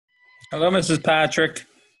Hello, Mrs. Patrick.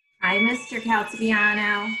 Hi, Mr.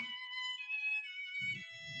 Caltabiano.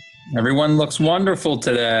 Everyone looks wonderful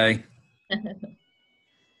today.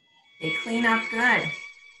 They clean up good.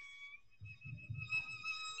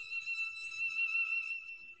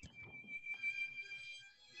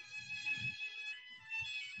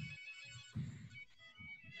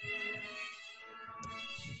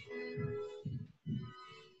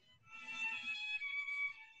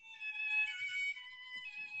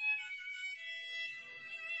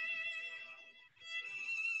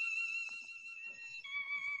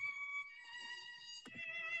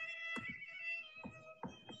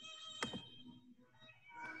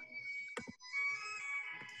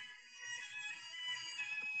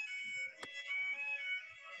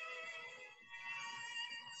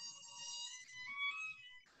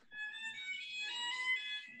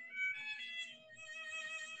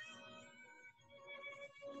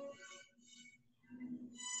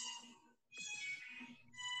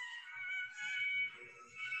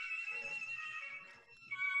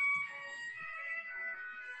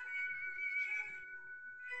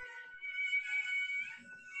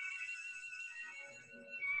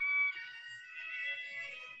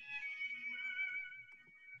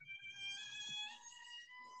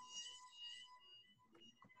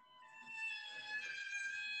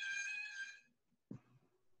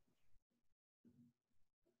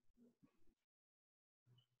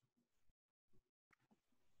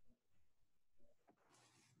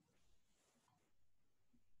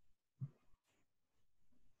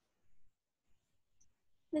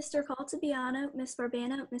 Mr. Caltabiano, Ms.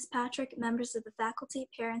 Barbano, Ms. Patrick, members of the faculty,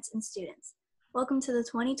 parents, and students. Welcome to the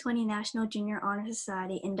 2020 National Junior Honor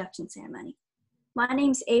Society Induction Ceremony. My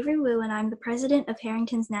name is Avery Wu, and I'm the president of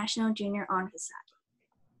Harrington's National Junior Honor Society.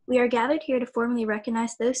 We are gathered here to formally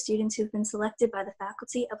recognize those students who have been selected by the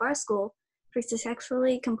faculty of our school for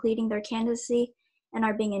successfully completing their candidacy and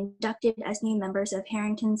are being inducted as new members of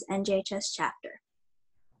Harrington's NJHS chapter.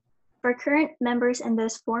 For current members and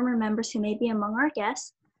those former members who may be among our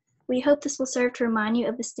guests, we hope this will serve to remind you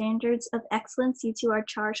of the standards of excellence you two are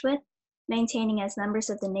charged with, maintaining as members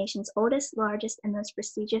of the nation's oldest, largest, and most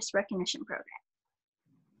prestigious recognition program.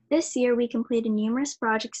 This year, we completed numerous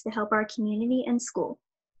projects to help our community and school.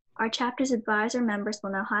 Our chapter's advisor members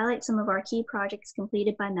will now highlight some of our key projects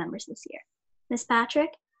completed by members this year. Ms.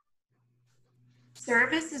 Patrick?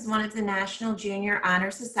 Service is one of the National Junior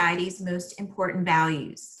Honor Society's most important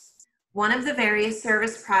values. One of the various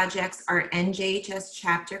service projects our NJHS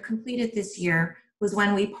chapter completed this year was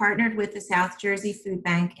when we partnered with the South Jersey Food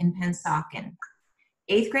Bank in Pennsauken.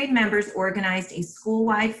 8th grade members organized a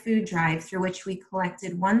school-wide food drive through which we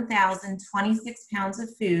collected 1,026 pounds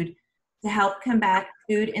of food to help combat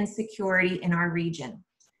food insecurity in our region.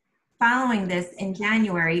 Following this, in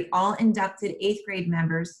January, all inducted 8th grade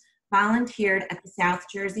members volunteered at the South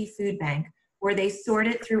Jersey Food Bank, where they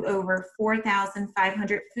sorted through over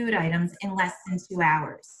 4,500 food items in less than 2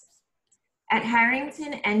 hours. At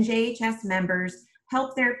Harrington, NJHS members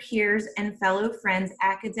help their peers and fellow friends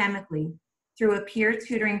academically through a peer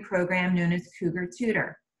tutoring program known as Cougar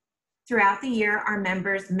Tutor. Throughout the year, our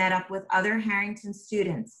members met up with other Harrington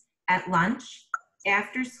students at lunch,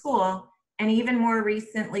 after school, and even more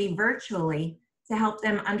recently, virtually, to help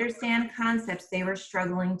them understand concepts they were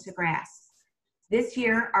struggling to grasp. This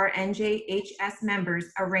year, our NJHS members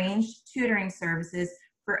arranged tutoring services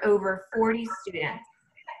for over 40 students.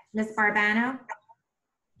 Ms. Barbano?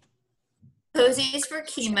 Cozies for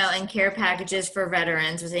Chemo and Care Packages for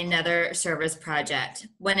Veterans was another service project.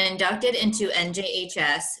 When inducted into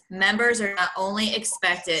NJHS, members are not only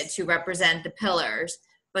expected to represent the pillars,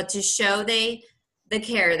 but to show the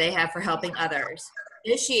care they have for helping others.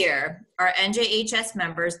 This year, our NJHS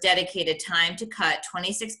members dedicated time to cut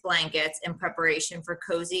 26 blankets in preparation for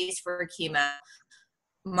Cozies for Chemo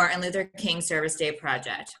Martin Luther King Service Day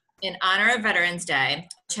project. In honor of Veterans Day,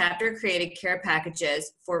 chapter created care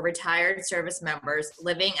packages for retired service members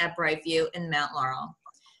living at Brightview in Mount Laurel.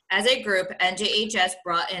 As a group, NJHS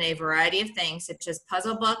brought in a variety of things such as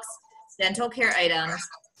puzzle books, dental care items,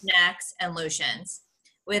 snacks, and lotions.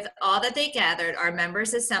 With all that they gathered, our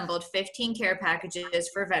members assembled 15 care packages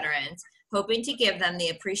for veterans, hoping to give them the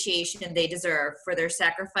appreciation they deserve for their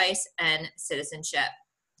sacrifice and citizenship.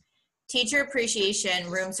 Teacher Appreciation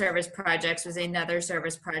Room Service Projects was another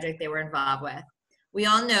service project they were involved with. We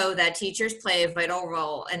all know that teachers play a vital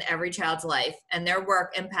role in every child's life, and their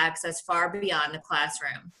work impacts us far beyond the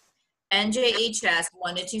classroom. NJHS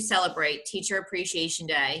wanted to celebrate Teacher Appreciation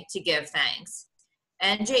Day to give thanks.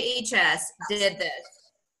 NJHS did this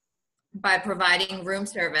by providing room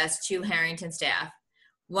service to Harrington staff.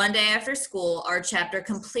 One day after school, our chapter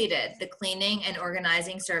completed the cleaning and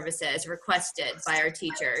organizing services requested by our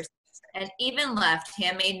teachers and even left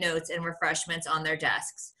handmade notes and refreshments on their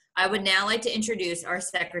desks. I would now like to introduce our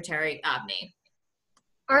secretary, Abney.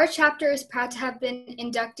 Our chapter is proud to have been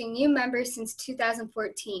inducting new members since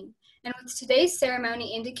 2014, and with today's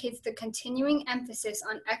ceremony indicates the continuing emphasis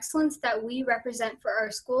on excellence that we represent for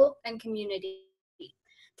our school and community.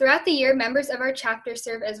 Throughout the year, members of our chapter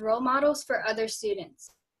serve as role models for other students.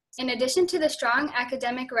 In addition to the strong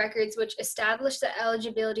academic records which establish the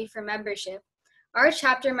eligibility for membership, our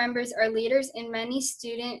chapter members are leaders in many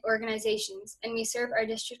student organizations, and we serve our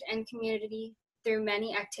district and community through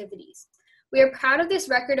many activities. We are proud of this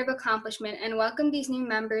record of accomplishment and welcome these new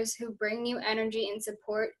members who bring new energy in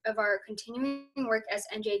support of our continuing work as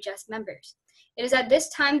NJHS members. It is at this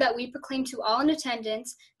time that we proclaim to all in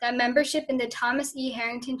attendance that membership in the Thomas E.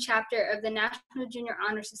 Harrington chapter of the National Junior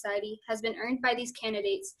Honor Society has been earned by these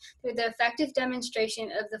candidates through the effective demonstration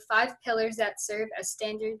of the 5 pillars that serve as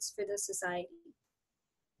standards for the society.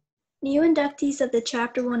 New inductees of the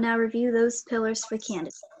chapter will now review those pillars for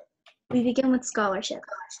candidates. We begin with scholarship.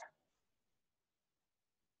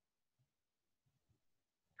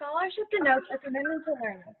 Scholarship denotes a commitment to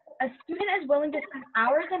learning. A student is willing to spend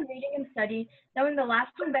hours in reading and study, knowing the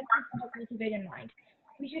lasting benefits will cultivate in mind.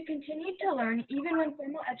 We should continue to learn even when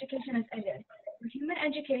formal education is ended, for human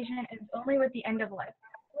education is only with the end of life.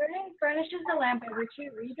 Learning furnishes the lamp by which we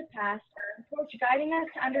read the past, the torch guiding us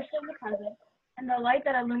to understand the present, and the light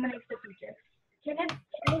that illuminates the future.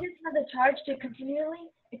 Candidates have the charge to continually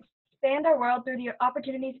expand our world through the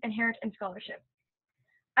opportunities inherent in scholarship.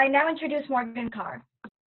 I now introduce Morgan Carr.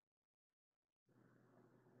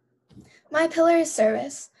 My pillar is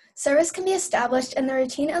service. Service can be established in the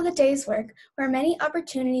routine of the day's work, where many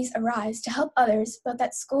opportunities arise to help others, both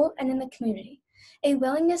at school and in the community. A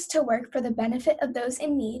willingness to work for the benefit of those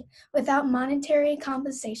in need without monetary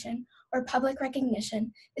compensation or public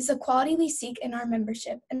recognition is the quality we seek in our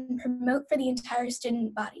membership and promote for the entire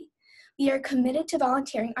student body. We are committed to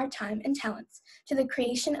volunteering our time and talents to the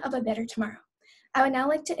creation of a better tomorrow. I would now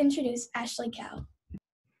like to introduce Ashley Cow.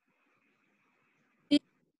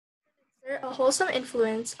 A wholesome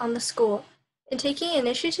influence on the school. In taking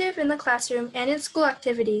initiative in the classroom and in school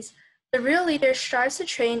activities, the real leader strives to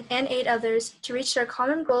train and aid others to reach their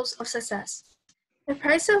common goals of success. The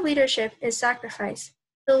price of leadership is sacrifice,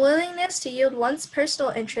 the willingness to yield one's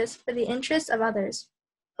personal interests for the interests of others.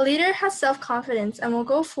 A leader has self-confidence and will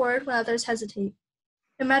go forward when others hesitate.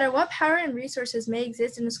 No matter what power and resources may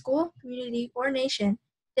exist in a school, community, or nation,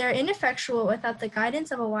 they are ineffectual without the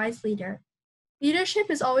guidance of a wise leader. Leadership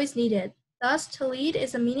is always needed. Thus, to lead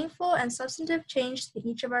is a meaningful and substantive change to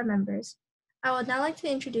each of our members. I would now like to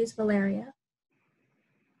introduce Valeria.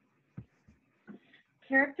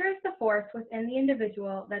 Character is the force within the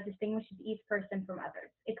individual that distinguishes each person from others.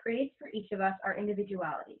 It creates for each of us our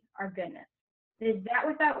individuality, our goodness. It is that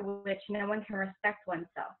without which no one can respect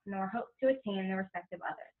oneself, nor hope to attain the respect of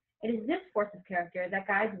others. It is this force of character that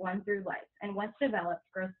guides one through life, and once developed,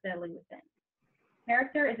 grows steadily within.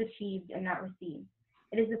 Character is achieved and not received.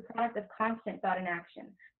 It is the product of constant thought and action,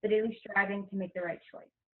 the daily striving to make the right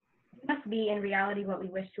choice. We must be in reality what we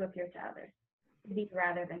wish to appear to others, to be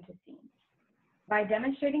rather than to seem. By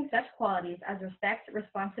demonstrating such qualities as respect,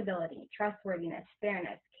 responsibility, trustworthiness,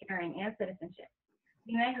 fairness, caring, and citizenship,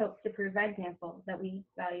 we may hope to prove by example that we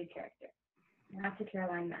value character. Now to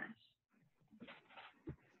Caroline Mash.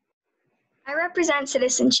 I represent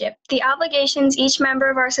citizenship, the obligations each member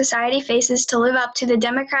of our society faces to live up to the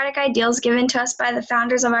democratic ideals given to us by the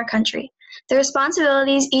founders of our country. The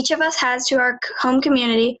responsibilities each of us has to our home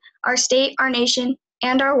community, our state, our nation,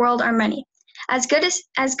 and our world are many. As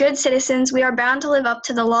good citizens, we are bound to live up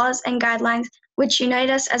to the laws and guidelines which unite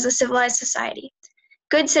us as a civilized society.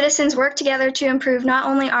 Good citizens work together to improve not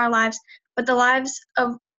only our lives, but the lives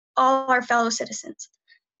of all our fellow citizens.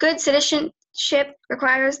 Good citizenship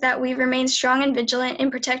requires that we remain strong and vigilant in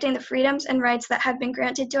protecting the freedoms and rights that have been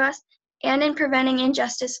granted to us and in preventing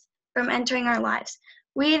injustice from entering our lives.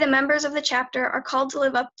 We, the members of the chapter, are called to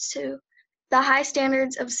live up to the high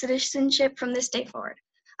standards of citizenship from this day forward.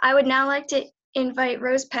 I would now like to invite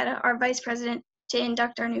Rose Petta, our Vice President, to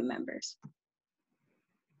induct our new members.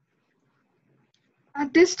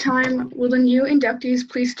 At this time, will the new inductees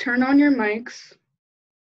please turn on your mics?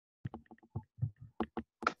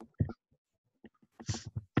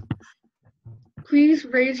 Please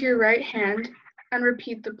raise your right hand and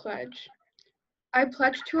repeat the pledge. I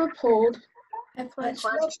pledge to uphold the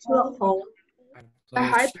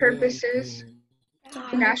high purposes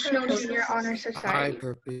of the National Junior Honor Society,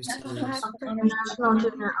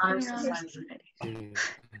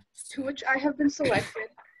 to which I have been selected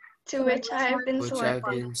to which I have been which I've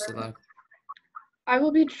selected. been selected. I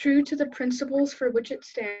will be true to the principles for which it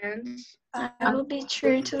stands. I will be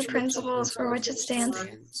true to the principles for which it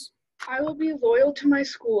stands. I will be loyal to my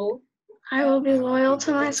school I will be loyal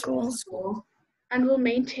to my school and will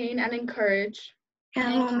maintain and encourage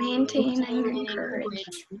and will maintain and encourage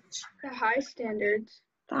the high standards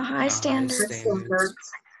the high standards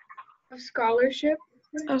of scholarship,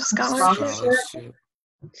 scholarship,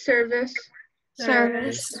 service,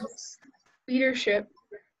 service, leadership,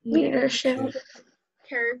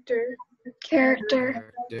 character,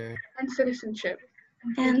 character, and citizenship.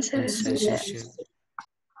 and citizenship.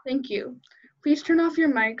 Thank you. Please turn off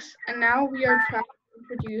your mics, and now we are proud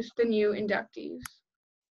to introduce the new inductees.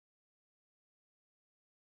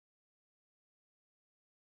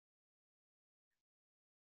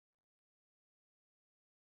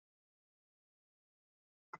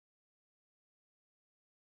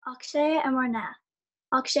 Akshaya Amarnath.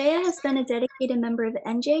 Akshaya has been a dedicated member of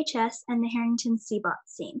NJHS and the Harrington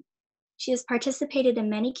CBOTS team. She has participated in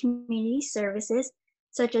many community services,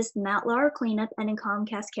 such as the Mount Laurel Cleanup and in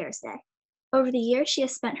Comcast Cares Day. Over the years, she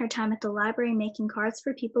has spent her time at the library making cards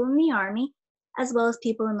for people in the Army, as well as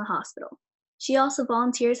people in the hospital. She also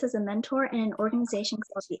volunteers as a mentor in an organization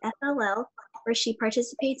called the FLL, where she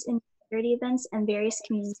participates in charity events and various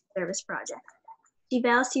community service projects. She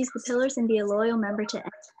vows to use the pillars and be a loyal member to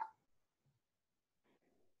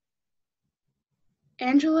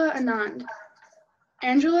Angela Anand.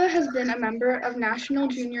 Angela has been a member of National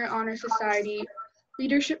Junior Honor Society,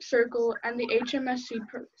 Leadership Circle, and the HMS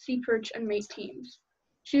Sea Perch and Mate teams.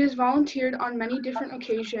 She has volunteered on many different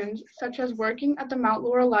occasions, such as working at the Mount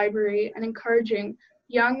Laurel Library and encouraging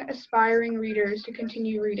young, aspiring readers to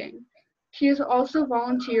continue reading. She has also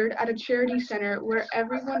volunteered at a charity center where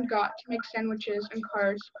everyone got to make sandwiches and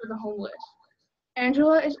cards for the homeless.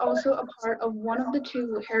 Angela is also a part of one of the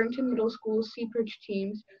 2 Harrington Middle School Sea Perch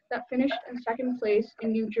teams that finished in 2nd place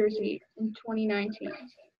in New Jersey in 2019.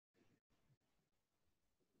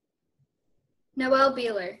 Noelle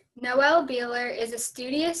Beeler. Noelle Beeler is a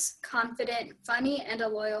studious, confident, funny, and a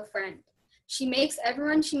loyal friend. She makes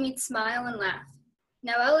everyone she meets smile and laugh.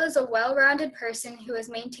 Noelle is a well-rounded person who has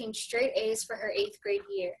maintained straight A's for her 8th grade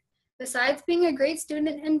year. Besides being a great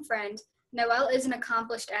student and friend, Noelle is an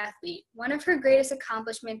accomplished athlete. One of her greatest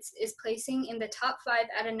accomplishments is placing in the top 5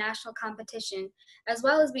 at a national competition, as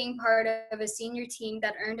well as being part of a senior team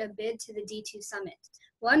that earned a bid to the D2 Summit.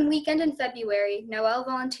 One weekend in February, Noelle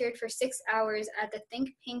volunteered for 6 hours at the Think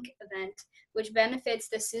Pink event, which benefits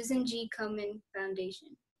the Susan G. Komen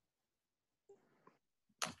Foundation.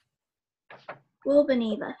 Will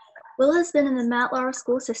Beneva. Will has been in the Mount Laurel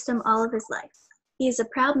school system all of his life. He is a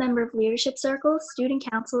proud member of Leadership Circle, Student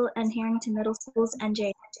Council, and Harrington Middle School's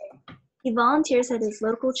NJ. He volunteers at his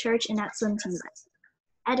local church and at swim team events.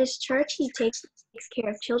 At his church, he takes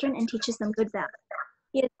care of children and teaches them good values.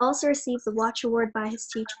 He has also received the Watch Award by his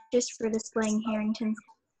teachers for displaying Harrington's.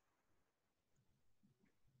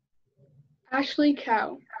 Ashley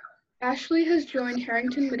Cow. Ashley has joined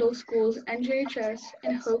Harrington Middle School's NJHS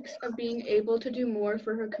in hopes of being able to do more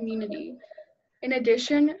for her community. In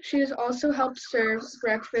addition, she has also helped serve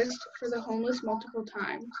breakfast for the homeless multiple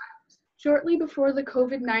times. Shortly before the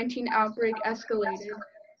COVID-19 outbreak escalated,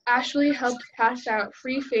 Ashley helped pass out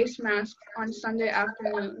free face masks on Sunday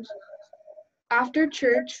afternoons. After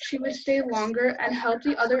church, she would stay longer and help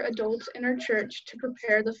the other adults in her church to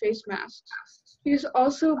prepare the face masks. She has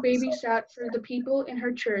also babysat for the people in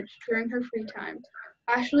her church during her free time.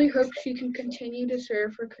 Ashley hopes she can continue to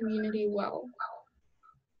serve her community well.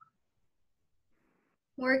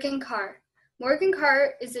 Morgan Carr. Morgan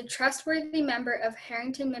Carr is a trustworthy member of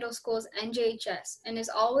Harrington Middle School's NJHS and is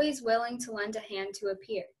always willing to lend a hand to a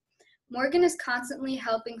peer. Morgan is constantly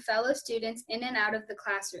helping fellow students in and out of the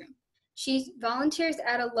classroom. She volunteers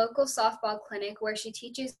at a local softball clinic where she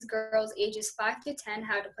teaches girls ages 5 to 10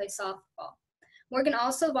 how to play softball. Morgan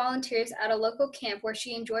also volunteers at a local camp where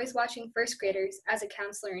she enjoys watching first graders as a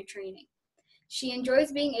counselor in training. She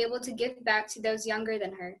enjoys being able to give back to those younger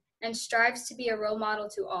than her and strives to be a role model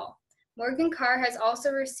to all. Morgan Carr has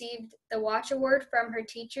also received the Watch Award from her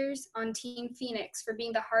teachers on Team Phoenix for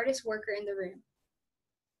being the hardest worker in the room.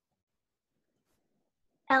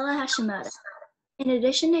 Ella Hashimoto. In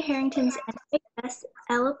addition to Harrington's NJHS,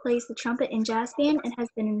 Ella plays the trumpet in jazz band and has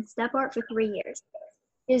been in step art for 3 years.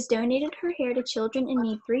 She has donated her hair to children in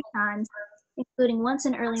need 3 times, including once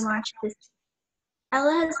in early March this year.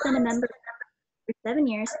 Ella has been a member for 7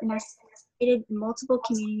 years and has participated in multiple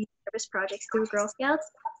community service projects through Girl Scouts,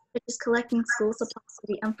 such as collecting school supplies for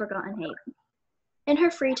the Unforgotten Haven. In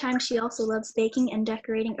her free time, she also loves baking and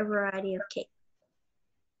decorating a variety of cakes.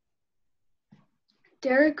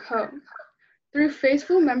 Derek Ho. Through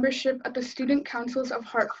faithful membership at the student councils of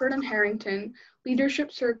Hartford and Harrington,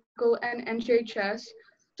 Leadership Circle, and NJHS,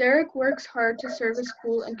 Derek works hard to serve his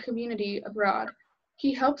school and community abroad.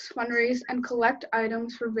 He helps fundraise and collect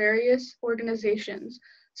items for various organizations,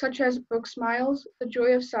 such as Book Smiles, the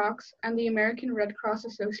Joy of Socks, and the American Red Cross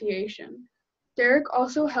Association. Derek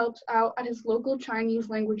also helps out at his local Chinese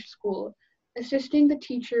language school, assisting the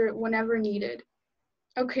teacher whenever needed.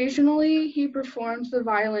 Occasionally, he performs the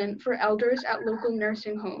violin for elders at local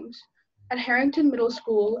nursing homes. At Harrington Middle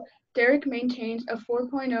School, Derek maintains a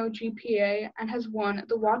 4.0 GPA and has won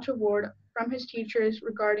the Watch Award from his teachers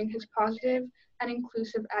regarding his positive and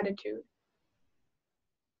inclusive attitude.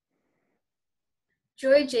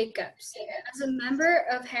 Joy Jacobs. As a member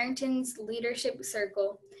of Harrington's Leadership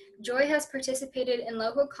Circle, Joy has participated in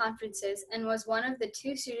local conferences and was one of the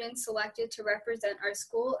 2 students selected to represent our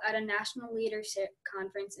school at a national leadership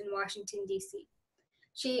conference in Washington, D.C.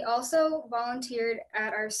 She also volunteered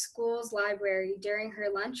at our school's library during her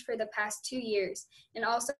lunch for the past 2 years and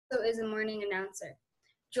also is a morning announcer.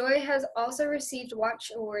 Joy has also received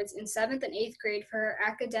Watch Awards in 7th and 8th grade for her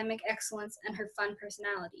academic excellence and her fun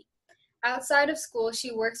personality. Outside of school,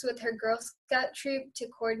 she works with her Girl Scout troop to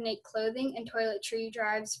coordinate clothing and toiletry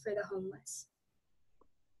drives for the homeless.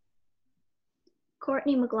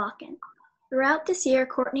 Courtney McLaughlin. Throughout this year,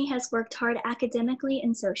 Courtney has worked hard academically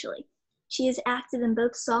and socially. She is active in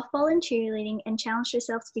both softball and cheerleading and challenged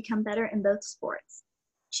herself to become better in both sports.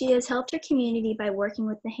 She has helped her community by working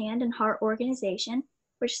with the Hand and Heart organization,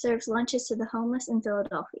 which serves lunches to the homeless in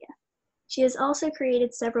Philadelphia. She has also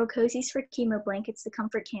created several cozies for chemo blankets to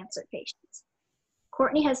comfort cancer patients.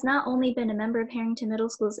 Courtney has not only been a member of Harrington Middle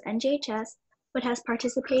School's NJHS, but has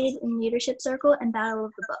participated in Leadership Circle and Battle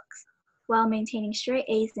of the Books, while maintaining straight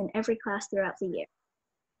A's in every class throughout the year.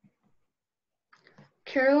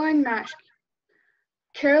 Caroline Maschke.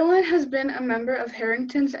 Caroline has been a member of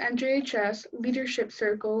Harrington's NJHS Leadership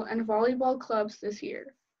Circle and volleyball clubs this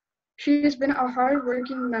year. She has been a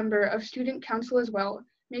hard-working member of student council as well,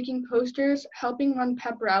 making posters, helping run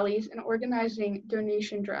pep rallies, and organizing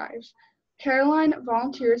donation drives. Caroline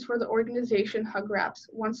volunteers for the organization Hug Wraps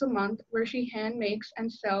once a month, where she hand makes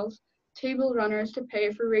and sells table runners to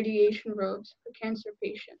pay for radiation robes for cancer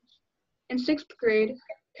patients. In 6th grade,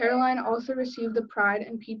 Caroline also received the Pride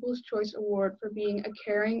and People's Choice Award for being a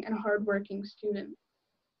caring and hardworking student.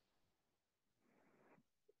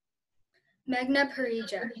 Meghna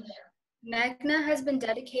Parija. Meghna has been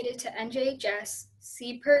dedicated to NJHS,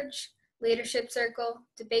 Sea Perch, Leadership Circle,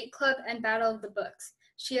 Debate Club, and Battle of the Books.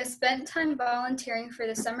 She has spent time volunteering for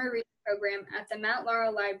the summer reading program at the Mount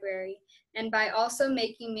Laurel Library and by also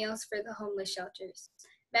making meals for the homeless shelters.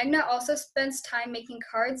 Meghna also spends time making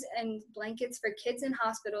cards and blankets for kids in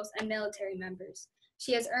hospitals and military members.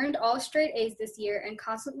 She has earned all straight A's this year and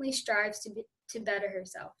constantly strives to better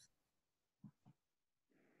herself.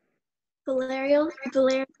 Valeria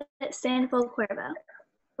Sandoval Cuervo.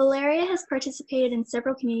 Valeria has participated in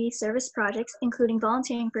several community service projects, including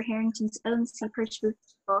volunteering for Harrington's own Sea Perch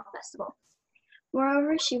Football Festival.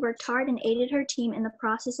 Moreover, she worked hard and aided her team in the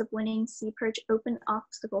process of winning Sea Perch Open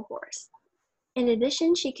Obstacle Course. In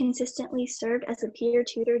addition, she consistently served as a peer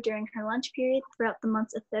tutor during her lunch period throughout the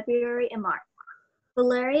months of February and March.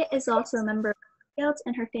 Valeria is also a member of Scouts,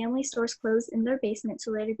 and her family stores clothes in their basement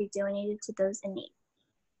to later be donated to those in need.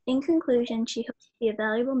 In conclusion, she hopes to be a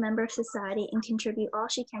valuable member of society and contribute all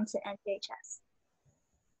she can to NJHS.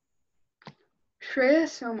 Shreya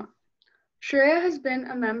Soma. Shreya has been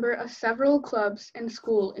a member of several clubs in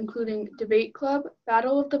school, including Debate Club,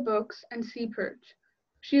 Battle of the Books, and Sea Perch.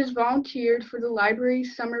 She has volunteered for the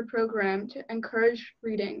library's summer program to encourage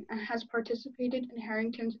reading and has participated in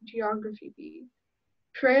Harrington's Geography Bee.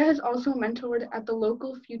 Shreya has also mentored at the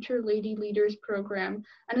local Future Lady Leaders program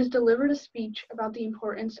and has delivered a speech about the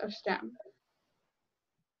importance of STEM.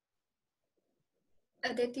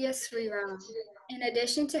 Aditya Sriram. In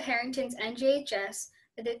addition to Harrington's NJHS,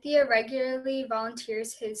 Aditya regularly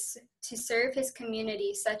volunteers to serve his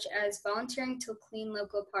community, such as volunteering to clean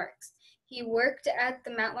local parks. He worked at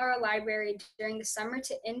the Mount Laurel Library during the summer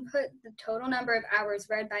to input the total number of hours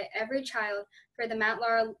read by every child for the Mount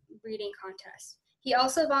Laurel Reading Contest. He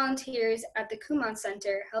also volunteers at the Kumon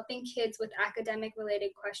Center, helping kids with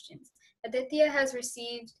academic-related questions. Aditya has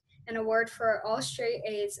received an award for all straight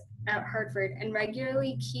A's at Hartford and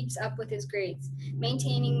regularly keeps up with his grades,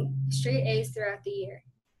 maintaining straight A's throughout the year.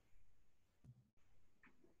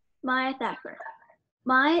 Maya Thacker.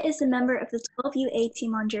 Maya is a member of the 12UA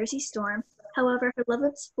team on Jersey Storm. However, her love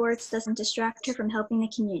of sports doesn't distract her from helping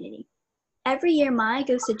the community. Every year, Maya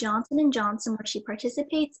goes to Johnson & Johnson, where she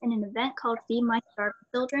participates in an event called Feed My Starving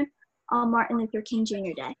Children, on Martin Luther King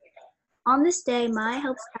Jr. Day. On this day, Maya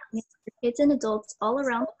helps families for kids and adults all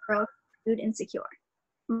around the world food insecure.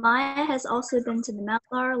 Maya has also been to the Mount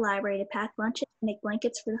Laurel Library to pack lunches and make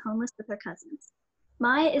blankets for the homeless with her cousins.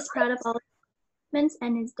 Maya is proud of all her achievements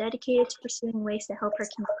and is dedicated to pursuing ways to help her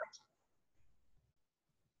community.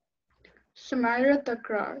 Samira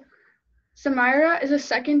Thakrar. Samira is a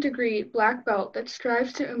second-degree black belt that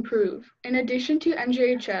strives to improve. In addition to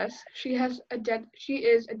NJHS, she is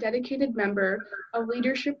a dedicated member of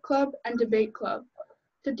Leadership Club and Debate Club.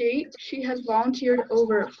 To date, she has volunteered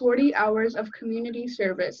over 40 hours of community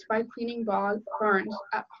service by cleaning barns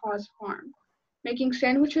at Hawes Farm, making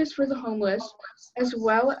sandwiches for the homeless, as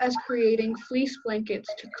well as creating fleece blankets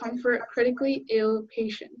to comfort critically ill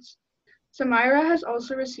patients. Samira has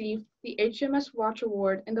also received the HMS Watch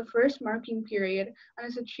Award in the first marking period and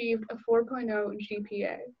has achieved a 4.0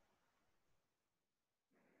 GPA.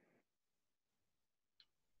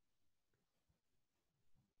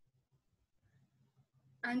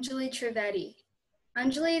 Anjali Trivedi.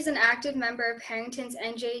 Anjali is an active member of Harrington's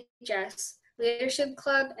NJHS, Leadership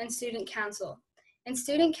Club, and Student Council. In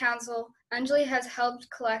Student Council, Anjali has helped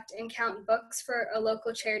collect and count books for a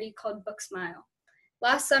local charity called Book Smile.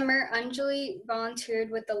 Last summer, Anjali volunteered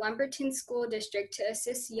with the Lumberton School District to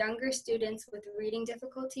assist younger students with reading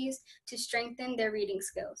difficulties to strengthen their reading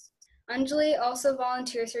skills. Anjali also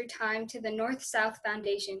volunteers her time to the North-South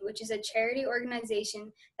Foundation, which is a charity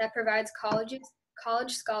organization that provides college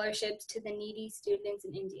scholarships to the needy students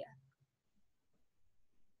in India.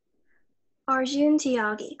 Arjun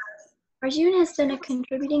Tyagi. Arjun has been a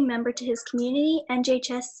contributing member to his community,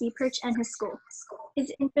 NJHS, C-Perch, and his school.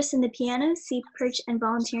 His interest in the piano, C-Perch, and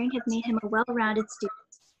volunteering have made him a well-rounded student.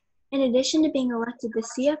 In addition to being elected the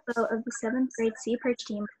CFO of the 7th grade C-Perch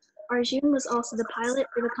team, Arjun was also the pilot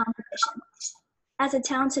for the competition. As a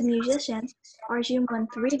talented musician, Arjun won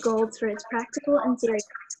 3 golds for his practical and theory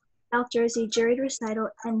South Jersey juried recital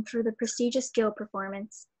and for the prestigious Guild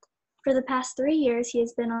performance. For the past 3 years, he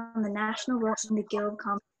has been on the national role in the Guild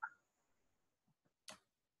competition.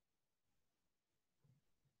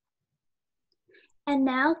 And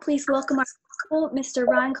now, please welcome our principal, Mr.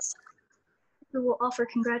 Ryan, who will offer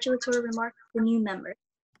congratulatory remarks to the new members.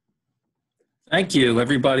 Thank you.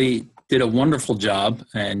 Everybody did a wonderful job,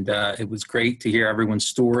 and it was great to hear everyone's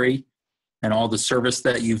story and all the service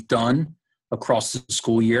that you've done across the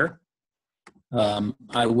school year.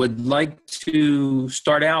 I would like to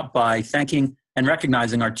start out by thanking and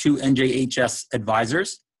recognizing our 2 NJHS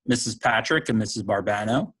advisors, Mrs. Patrick and Mrs.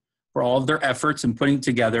 Barbano, for all of their efforts in putting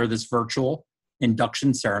together this virtual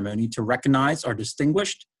induction ceremony to recognize our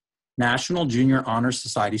distinguished National Junior Honor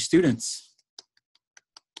Society students.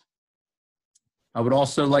 I would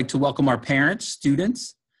also like to welcome our parents,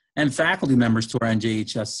 students, and faculty members to our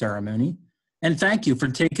NJHS ceremony, and thank you for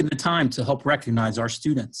taking the time to help recognize our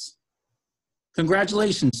students.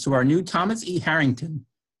 Congratulations to our new Thomas E. Harrington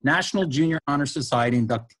National Junior Honor Society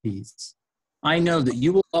inductees. I know that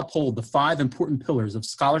you will uphold the 5 important pillars of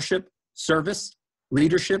scholarship, service,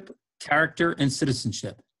 leadership, character, and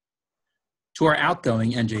citizenship. To our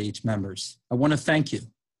outgoing NJH members, I want to thank you.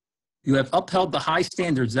 You have upheld the high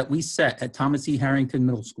standards that we set at Thomas E. Harrington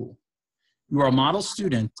Middle School. You are a model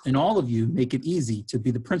student, and all of you make it easy to be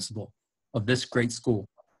the principal of this great school.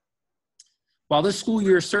 While this school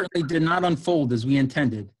year certainly did not unfold as we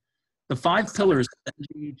intended, the 5 pillars of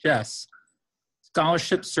NJHS,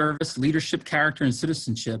 scholarship, service, leadership, character, and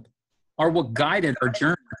citizenship, are what guided our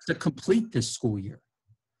journey to complete this school year.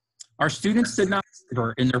 Our students did not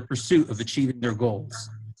waver in their pursuit of achieving their goals,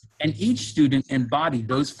 and each student embodied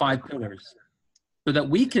those 5 pillars so that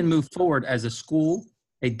we can move forward as a school,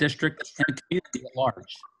 a district, and a community at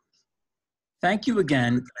large. Thank you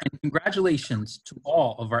again, and congratulations to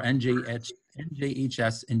all of our NJHS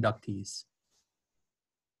inductees.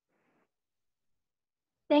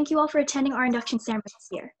 Thank you all for attending our induction ceremony this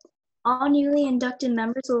year. All newly inducted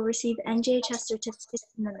members will receive NJHS certificates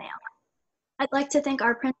in the mail. I'd like to thank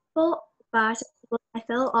our principal, advisors, and my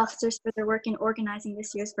fellow officers for their work in organizing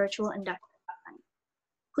this year's virtual induction ceremony.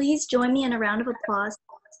 Please join me in a round of applause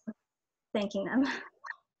thanking them.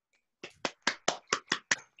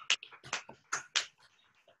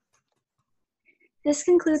 This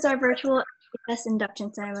concludes our virtual NJHS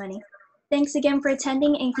induction ceremony. Thanks again for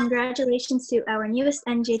attending, and congratulations to our newest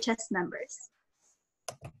NJHS members.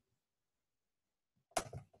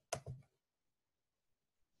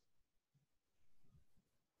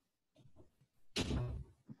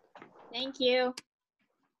 Thank you.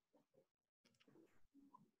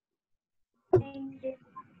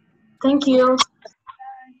 Thank you.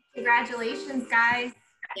 Congratulations, guys.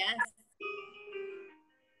 Yes.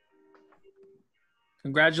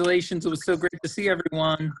 Congratulations. It was so great to see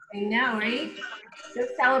everyone. I know, right? Go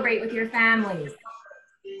celebrate with your families.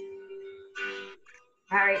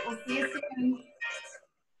 All right, we'll see you soon.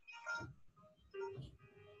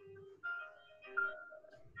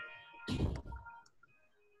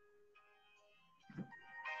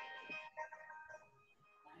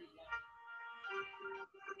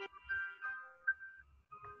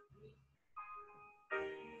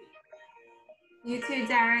 You too,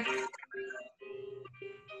 Derek.